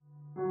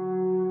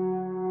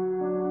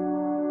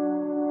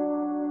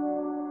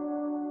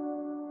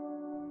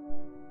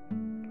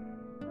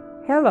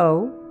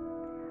Hello,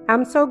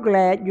 I'm so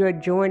glad you're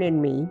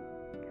joining me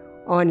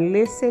on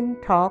Listen,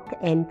 Talk,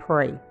 and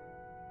Pray.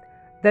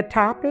 The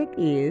topic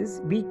is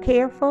Be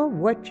Careful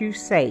What You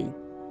Say.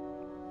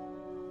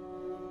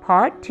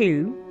 Part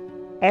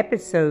 2,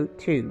 Episode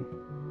 2.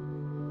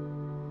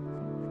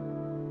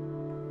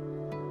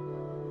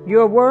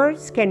 Your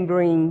words can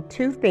bring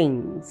two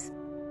things.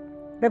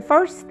 The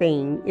first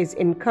thing is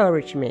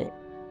encouragement.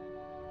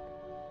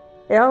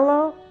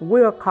 Ella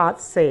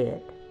Wilcox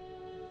said,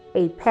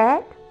 "A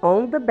pat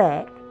on the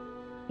back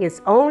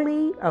is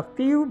only a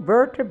few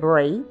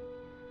vertebrae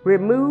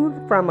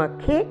removed from a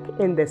kick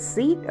in the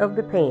seat of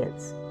the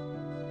pants,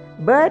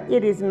 but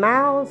it is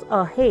miles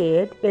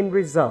ahead in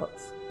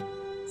results."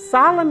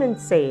 Solomon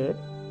said,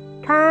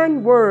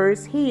 "Kind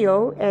words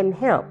heal and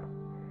help.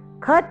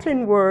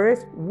 Cutting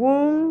words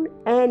wound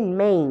and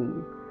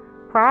maim."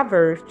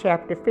 Proverbs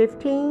chapter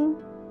 15,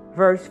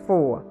 verse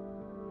 4.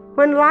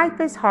 When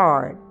life is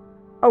hard,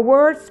 a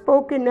word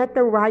spoken at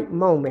the right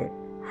moment,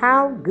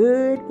 how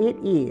good it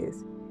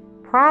is.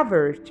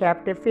 Proverbs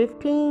chapter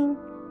 15,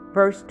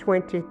 verse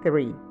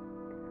 23.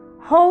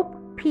 Hope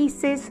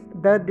pieces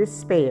the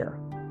despair,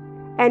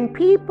 and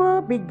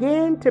people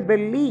begin to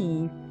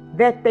believe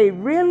that they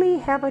really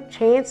have a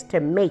chance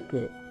to make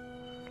it.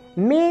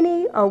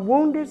 Many a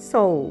wounded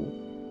soul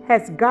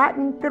has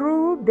gotten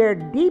through their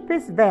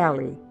deepest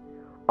valley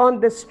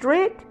on the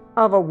strength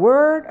of a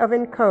word of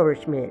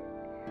encouragement.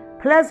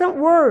 Pleasant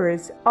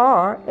words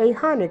are a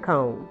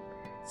honeycomb,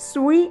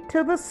 sweet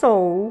to the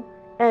soul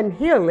and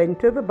healing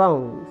to the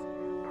bones.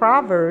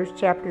 Proverbs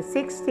chapter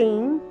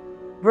 16,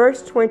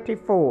 verse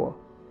 24.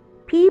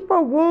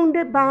 People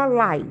wounded by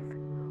life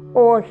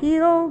or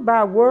healed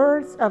by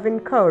words of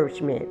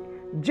encouragement,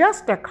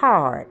 just a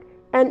card,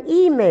 an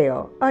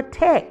email, a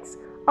text,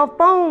 a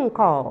phone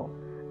call.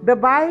 The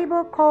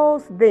Bible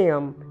calls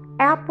them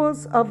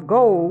apples of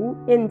gold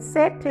in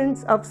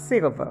settings of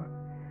silver.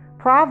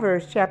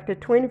 Proverbs chapter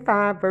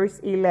 25, verse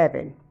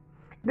 11.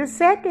 The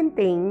second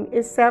thing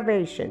is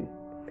salvation.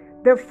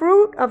 The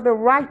fruit of the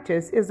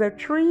righteous is a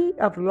tree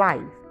of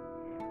life,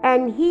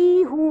 and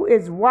he who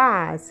is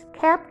wise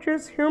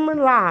captures human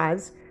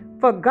lives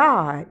for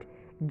God,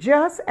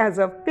 just as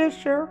a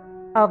fisher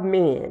of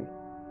men.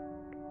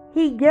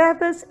 He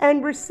gathers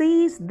and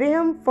receives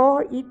them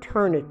for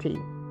eternity.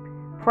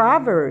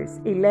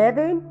 Proverbs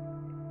 11,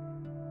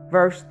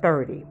 verse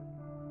 30.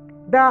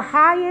 The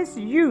highest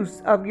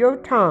use of your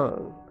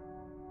tongue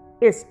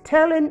is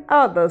telling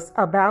others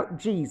about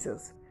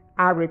Jesus.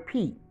 I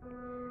repeat,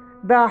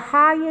 the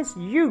highest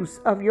use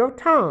of your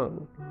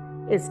tongue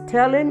is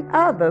telling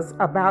others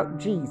about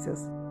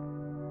Jesus.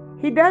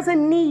 He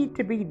doesn't need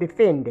to be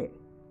defended,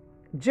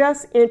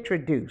 just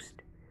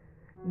introduced.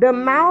 The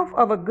mouth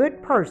of a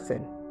good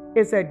person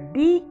is a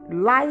deep,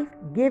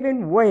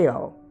 life-giving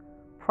well.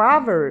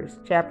 Proverbs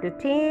chapter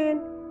 10,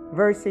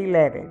 verse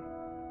 11.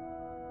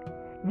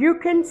 You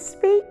can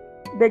speak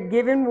the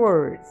given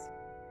words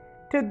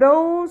to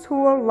those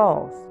who are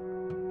lost,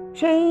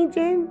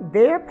 changing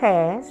their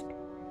past,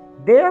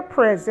 their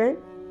present,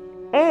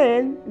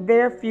 and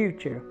their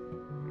future.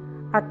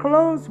 I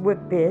close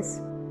with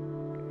this.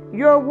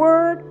 Your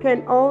word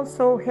can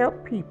also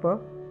help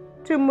people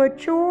to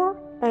mature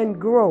and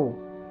grow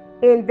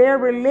in their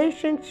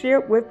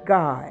relationship with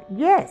God.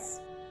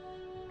 Yes,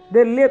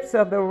 the lips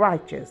of the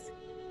righteous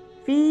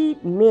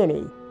feed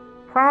many.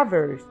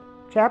 Proverbs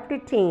chapter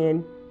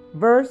 10,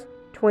 verse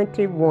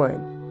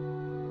 21.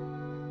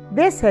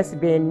 This has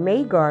been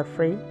May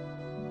Godfrey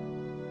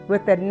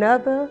with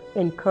another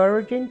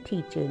encouraging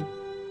teaching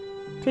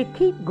to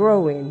keep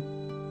growing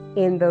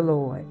in the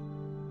Lord.